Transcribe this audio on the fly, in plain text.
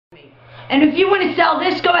And if you want to sell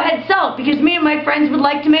this, go ahead, sell it, because me and my friends would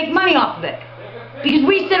like to make money off of it. Because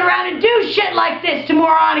we sit around and do shit like this to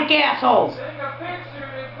moronic assholes. Take a picture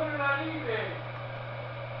and put it on eBay.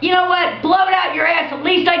 You know what? Blow it out your ass. At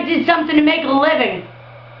least I did something to make a living.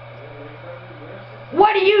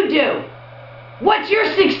 What do you do? What's your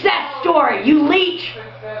success story, you leech?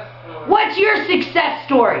 What's your success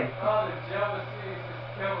story? Oh, the jealousy is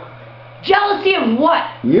just killing me. Jealousy of what?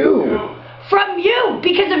 You. From you,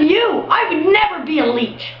 because of you. I would never be a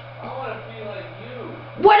leech. I want to be like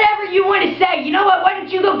you. Whatever you want to say. You know what? Why don't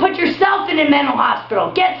you go put yourself in a mental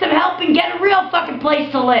hospital? Get some help and get a real fucking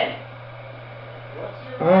place to live.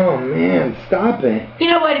 Oh man, stop it. You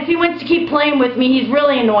know what? If he wants to keep playing with me, he's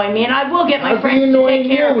really annoying me, and I will get my friends to take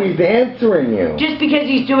care of him. He's answering you. Just because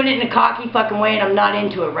he's doing it in a cocky fucking way, and I'm not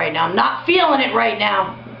into it right now. I'm not feeling it right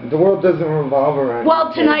now. The world doesn't revolve around.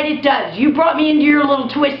 Well, tonight it does. You brought me into your little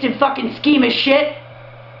twisted fucking scheme of shit.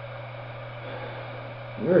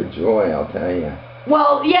 You're a joy, I'll tell you.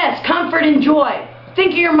 Well, yes, comfort and joy.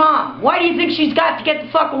 Think of your mom. Why do you think she's got to get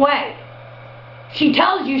the fuck away? She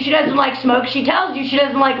tells you she doesn't like smoke. She tells you she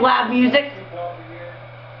doesn't like loud music.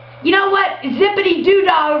 You know what? Zippity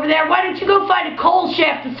doodah over there. Why don't you go find a coal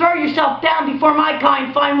shaft to throw yourself down before my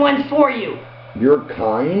kind find one for you? You're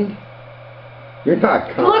kind? You're not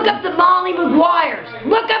kind. Look up the Molly Maguires.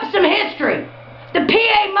 Look up some history. The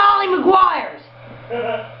PA Molly Maguires.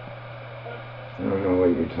 I don't know what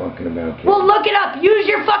you're talking about, kid. Well, look it up. Use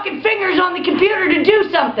your fucking fingers on the computer to do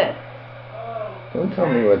something. Don't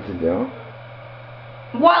tell me what to do.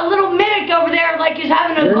 While little Minnick over there like is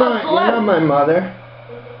having a You're not my mother.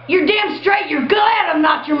 You're damn straight. You're glad I'm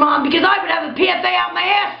not your mom, because I would have a PFA out my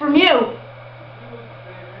ass from you.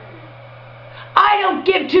 I don't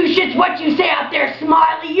give two shits what you say out there,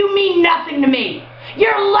 Smiley. You mean nothing to me.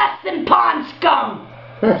 You're less than pond scum.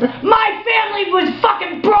 My family was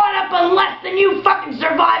fucking brought up on less than you fucking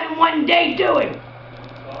surviving one day doing.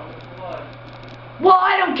 Well,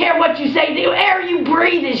 I don't care what you say. The air you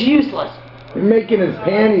breathe is useless. You're making his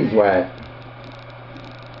panties wet.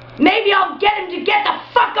 Maybe I'll get him to get the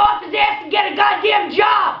fuck off his ass and get a goddamn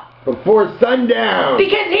job. Before sundown.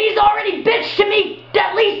 Because he's already bitched to me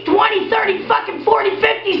at least 20, 30, fucking 40,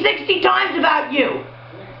 50, 60 times about you.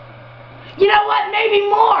 You know what? Maybe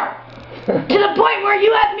more. To the point where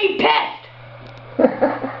you have me pissed.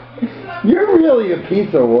 You're really a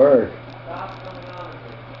piece of work.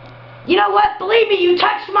 You know what? Believe me, you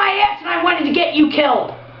touched my ass and I wanted to get you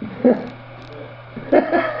killed.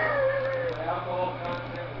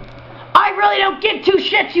 I really don't give two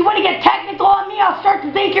shits. You want to get technical on me, I'll start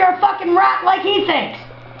to think you're a fucking rat like he thinks.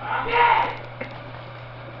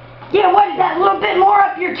 Yeah, what is that? A little bit more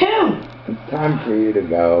up your tune. It's time for you to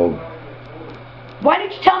go. Why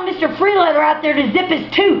don't you tell Mr. Freeleather out there to zip his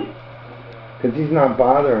tooth? Because he's not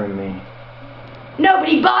bothering me. No, but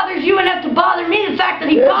he bothers you enough to bother me. The fact that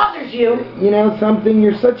he bothers you. You know something?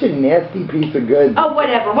 You're such a nasty piece of goods. Oh,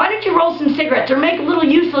 whatever. Why don't you roll some cigarettes or make a little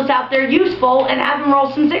useless out there useful and have him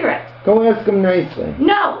roll some cigarettes? Go ask him nicely.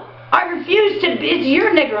 No, I refuse to. It's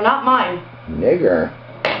your nigger, not mine. Nigger?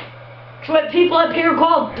 It's what people up here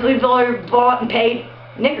call people are bought and paid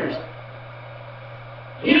niggers.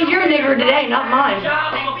 He's your nigger today, not mine.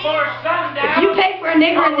 If you pay for a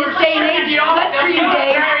nigger in this day and age, good for you,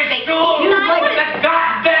 Dave.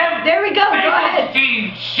 There we go, go ahead.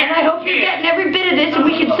 And I hope you're getting every bit of this and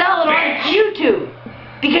we can sell it on YouTube.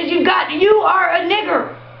 Because you are a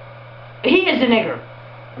nigger. He is a nigger.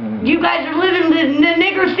 You guys are living the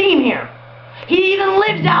nigger theme here. He even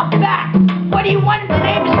lives out back. What do you want him to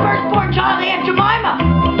name his firstborn child Aunt Jemima?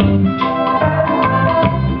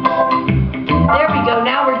 There we go,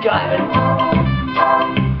 now we're driving.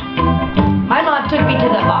 My mom took me to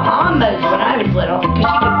the Bahamas when I was little, because she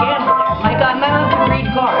could gamble there. My mom could read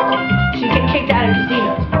cards. She get kicked out of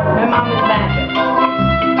casinos. My mom was a manager.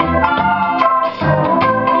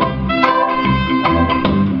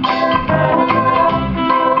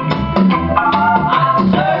 I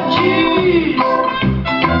serve cheese.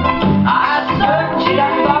 She got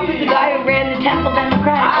involved with the guy who ran the Temple Democrat.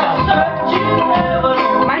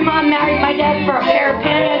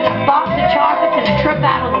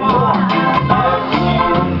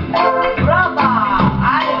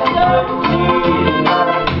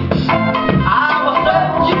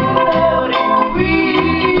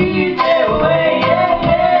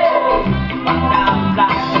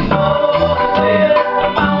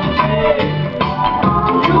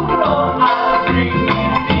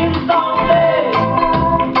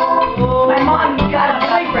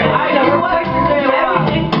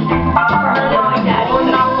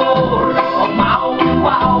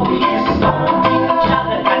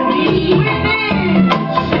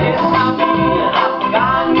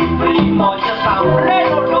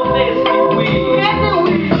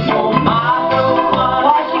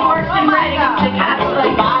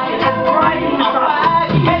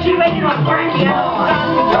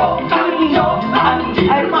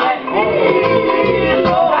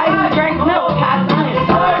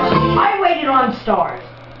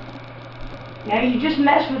 Now you just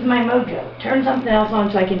messed with my mojo. Turn something else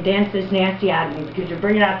on so I can dance this nasty out of me because you're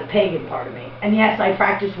bringing out the pagan part of me. And yes, I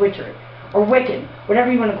practice witchery. Or Wiccan.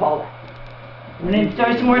 Whatever you want to call that. I'm going to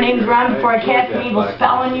throw some more names around before I cast an evil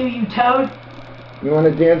spell on you, you toad. You want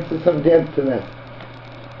to dance to some? Dance to that.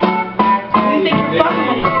 You think you're fucking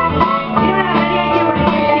with me? You don't have any idea what a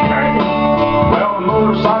sexy person is. Well, the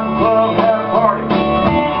motorcycle club had a party,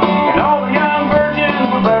 and all the young virgins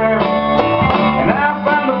were there. And I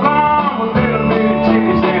found a blonde with little bitty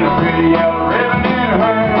titties and a pretty yellow ribbon in her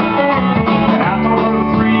hair. And I told her the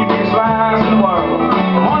three biggest lies in the world,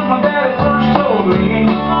 the ones my daddy first told me.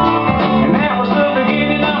 And that was the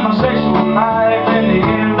beginning of my sexual life and the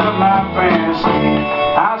end of my fantasy.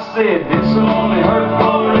 I said, this will only hurt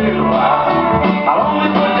for a little while. I'll only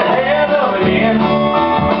put the head of it in.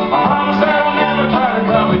 I promise that I'll never try to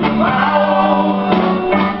come in your mouth.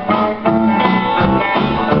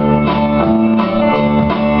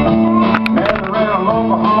 Met her in a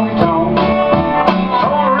local honky tonk.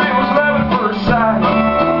 Told her it was love at first sight.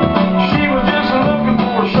 She was just looking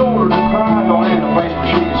for a shoulder to cry on and a place where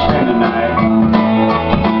she could spend the night.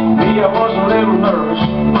 Me, I was a little nervous.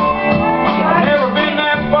 I've never been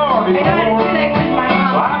that far before.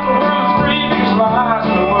 So I told her the three biggest lies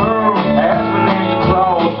in the world as we leaned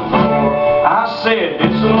across the floor. I said,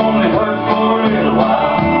 this will only hurt for a little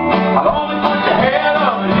while. I'll only put the head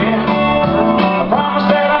of it in. I promise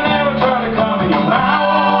that I'll never try to come in your mouth.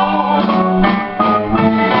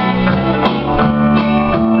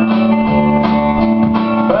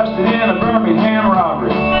 Busted in a Birmingham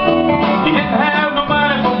robbery. He didn't have no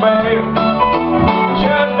money for bail.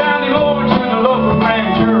 Judge down him over to the local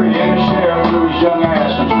grand jury and the sheriff threw his young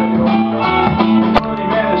ass in jail. They put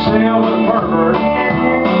him in the cell with a pervert.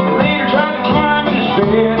 The leader tried to climb in his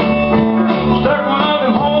bed. Stuck one of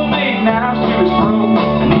them homemade knives to his throat.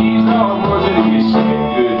 And these are the words that he said,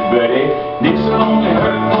 good buddy, this will only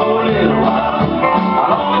hurt for a little while.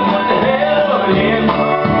 I'll only put the head of it in.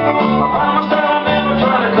 I promise that I'll never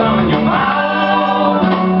try to come in your mouth.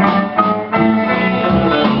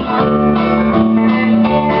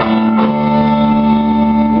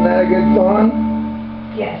 Isn't that a good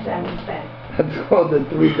song? Yes, I'm a fan. That's called The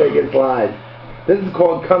Three Biggest Lies. This is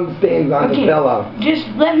called Cum Stains on the Pillow. Just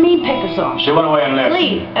let me pick a song. She went away and left.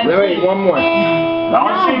 Please. Wait, one more. No,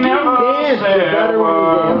 she never Dance, said you a better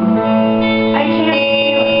word. I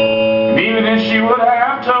can't Even if she would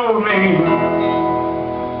have told me,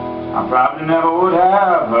 I probably never would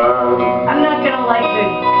have do it. heard. I'm not gonna like the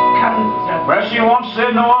cum stuff. Well, she once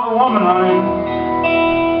said no other woman, honey,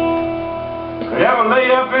 could ever lay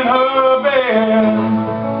up in her bed.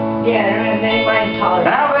 Yeah, I don't have anybody to tolerate.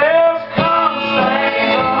 Now there's cum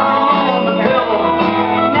stains on the pillow,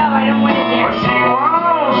 No, I don't want it but there. she won't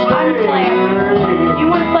I'm stay. playing. You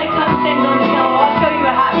want to play cum stains on the pillow? I'll show you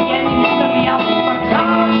a happy ending to somebody else's fucking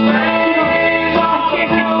Cum stains I on can't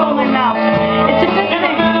control my mouth. It's a good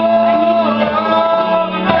thing. I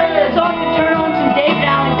need to turn this off to turn on some David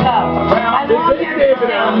Allen Co. My long hair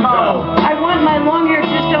David Allen Co. I want my long hair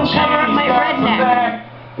just don't cover up my redneck.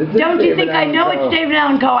 This is Don't you David think I Allen know Co. it's David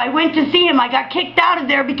Allen Co? I went to see him. I got kicked out of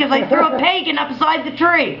there because I threw a pagan upside the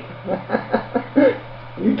tree.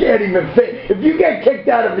 You can't even fit. If you get kicked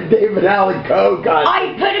out of a David Allen Co. God,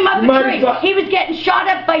 I put him up you a might tree. as well- He was getting shot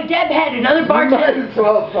up by Deb Head, another you might bartender. as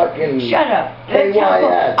well fucking Shut up. That's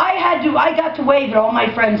how- KYS. I got to wave at all my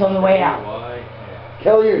friends on the way out.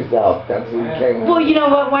 Kill yourself. That's what you came. Well, you know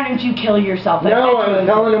what? Why don't you kill yourself? No, I'm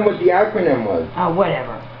telling him what the acronym was. Oh,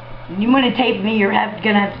 whatever. You want to tape me, you're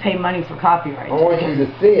gonna have to pay money for copyright. I want you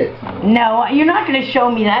to see it. No, you're not gonna show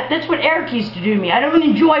me that. That's what Eric used to do to me. I don't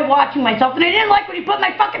enjoy watching myself, and I didn't like when he put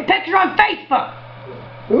my fucking picture on Facebook.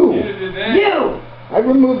 Who? You. I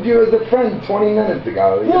removed you as a friend 20 minutes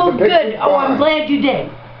ago. Well, The picture's good. Oh, I'm gone. glad you did.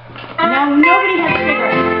 Now nobody has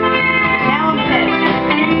cigarettes. Now I'm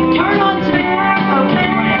pissed. Turn on some okay,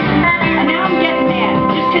 whatever. And now I'm getting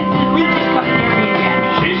mad just because the leak is coming near me again.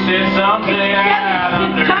 She said something I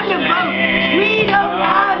don't It's kind of both. understand. We don't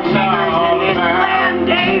have niggers in this land,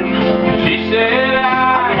 Dave. She said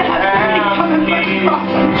I have needs.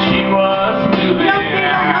 She was moving No, they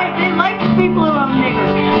don't like. They like people who own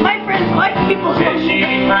niggers. My friends like people who Said own she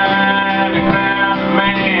niggers. found a crown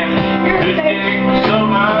man You're whose safe. dick was so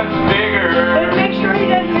much bigger But make sure he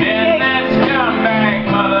doesn't than mistake. that scumbag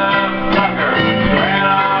motherfucker.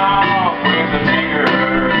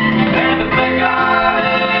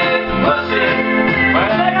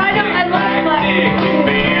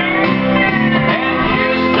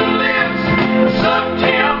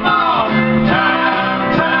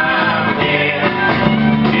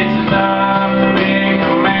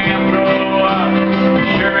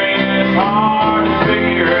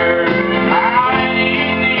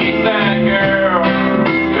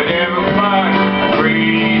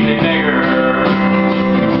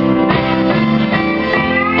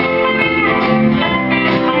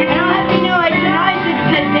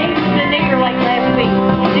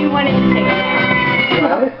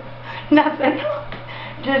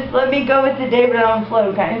 go with the David Allen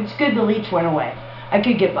Flow kind. It's good the leech went away. I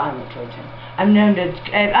could get violent towards him. I'm known to.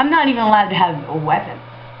 I'm not even allowed to have a weapon.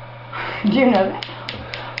 Do you know that?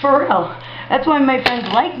 For real. That's why my friends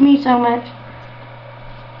like me so much.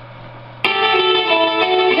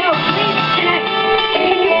 Yo, please,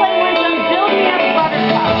 can you play one of them? Build me up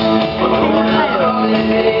Buttercup.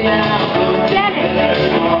 Get it.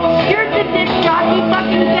 You're the disc jockey.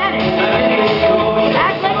 Fucking get it.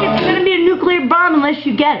 Act like it's gonna be a nuclear bomb unless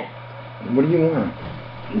you get it. What do you want?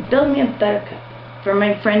 Build me a Buttercup. For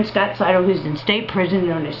my friend Scott Seidel, who's in state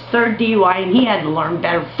prison on his 3rd DUI, and he had to learn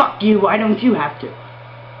better. Fuck you, why don't you have to?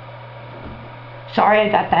 Sorry I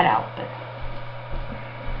got that out, but...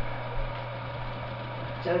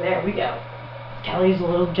 So there we go. Kelly's a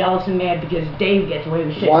little jealous and mad because Dave gets away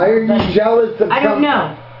with shit. Why are you jealous of I don't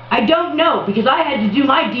know. I don't know, because I had to do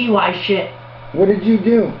my DUI shit. What did you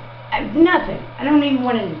do? Nothing. I don't even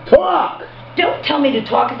want to... Talk! Don't tell me to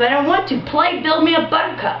talk if I don't want to. Play Build Me a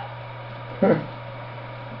Buttercup.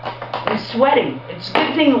 I'm sweating. It's a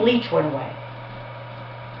good thing the leech went away.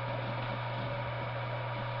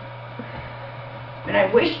 And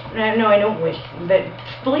I wish, no, I don't wish, but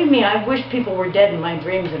believe me, I wish people were dead in my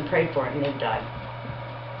dreams and prayed for it and they died.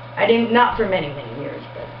 I didn't, not for many, many years,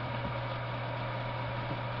 but.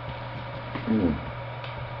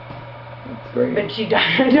 That's great. But she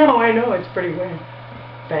died. No, I know, it's pretty weird.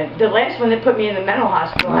 But the last one that put me in the mental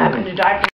hospital happened to die from